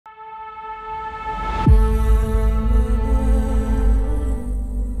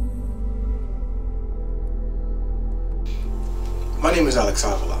is Alex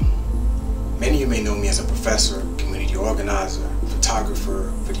Avila. Many of you may know me as a professor, community organizer,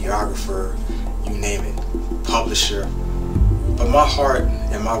 photographer, videographer, you name it, publisher. But my heart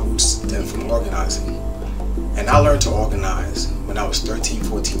and my roots stem from organizing. And I learned to organize when I was 13,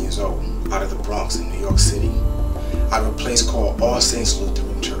 14 years old, out of the Bronx in New York City, out of a place called All Saints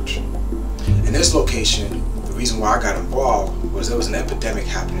Lutheran Church. In this location, the reason why I got involved was there was an epidemic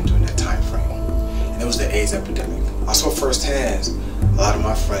happening during that time frame. And it was the AIDS epidemic. I saw firsthand a lot of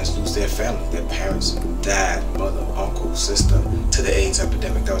my friends lose their family, their parents, dad, mother, uncle, sister, to the AIDS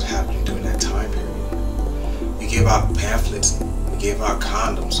epidemic that was happening during that time period. We gave out pamphlets, we gave out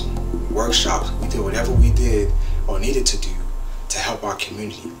condoms, workshops, we did whatever we did or needed to do to help our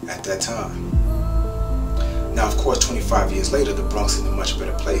community at that time. Now, of course, 25 years later, the Bronx is in a much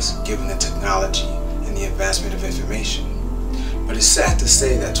better place, given the technology and the advancement of information. But it's sad to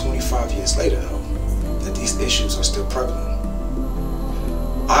say that 25 years later, though, that these issues are still prevalent.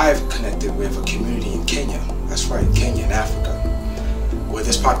 I've connected with a community in Kenya, that's right, Kenya in Africa, where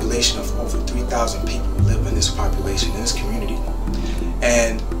this population of over 3,000 people live in this population, in this community.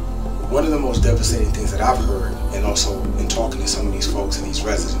 And one of the most devastating things that I've heard, and also in talking to some of these folks and these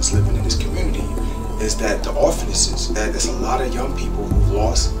residents living in this community, is that the orphanages, that there's a lot of young people who've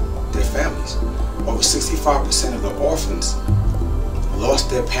lost their families. Over 65% of the orphans lost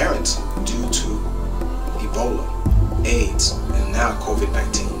their parents due to Ebola, AIDS, and now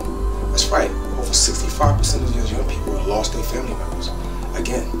COVID-19. That's right, over 65% of those young people have lost their family members,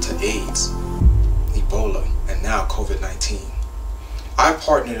 again, to AIDS, Ebola, and now COVID-19. I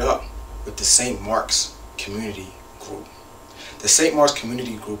partnered up with the St. Mark's Community Group. The St. Mark's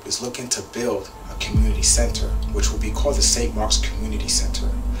Community Group is looking to build a community center, which will be called the St. Mark's Community Center.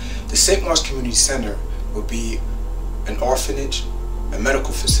 The St. Mark's Community Center will be an orphanage, a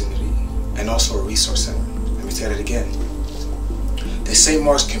medical facility, and also a resource center. Let me say that again. The St.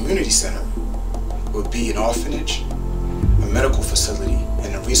 Mark's Community Center will be an orphanage, a medical facility,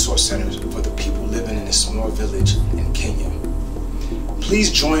 and a resource center for the people living in this small village in Kenya.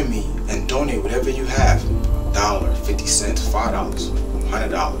 Please join me and donate whatever you have, $1, 50 cents, $5,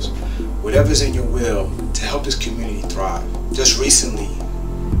 $100, whatever's in your will to help this community thrive. Just recently,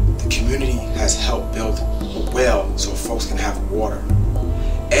 the community has helped build a well so folks can have water,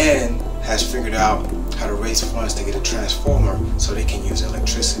 and has figured out how to raise funds to get a transformer so they can use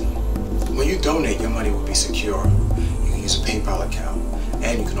electricity. When you donate, your money will be secure. You can use a PayPal account,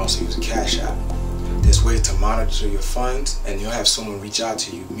 and you can also use a CashApp. There's ways to monitor your funds, and you'll have someone reach out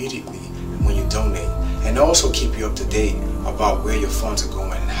to you immediately when you donate, and also keep you up to date about where your funds are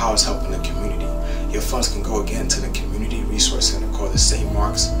going and how it's helping the community. Your funds can go again to the Community Resource Center called the St.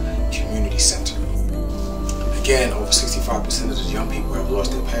 Mark's Community Center. Again, over 65% of those young people have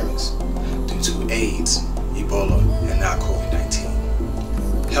lost their parents due to AIDS, Ebola, and now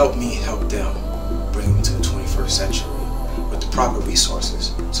COVID-19. Help me help them bring them to the 21st century with the proper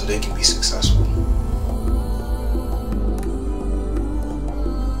resources so they can be successful.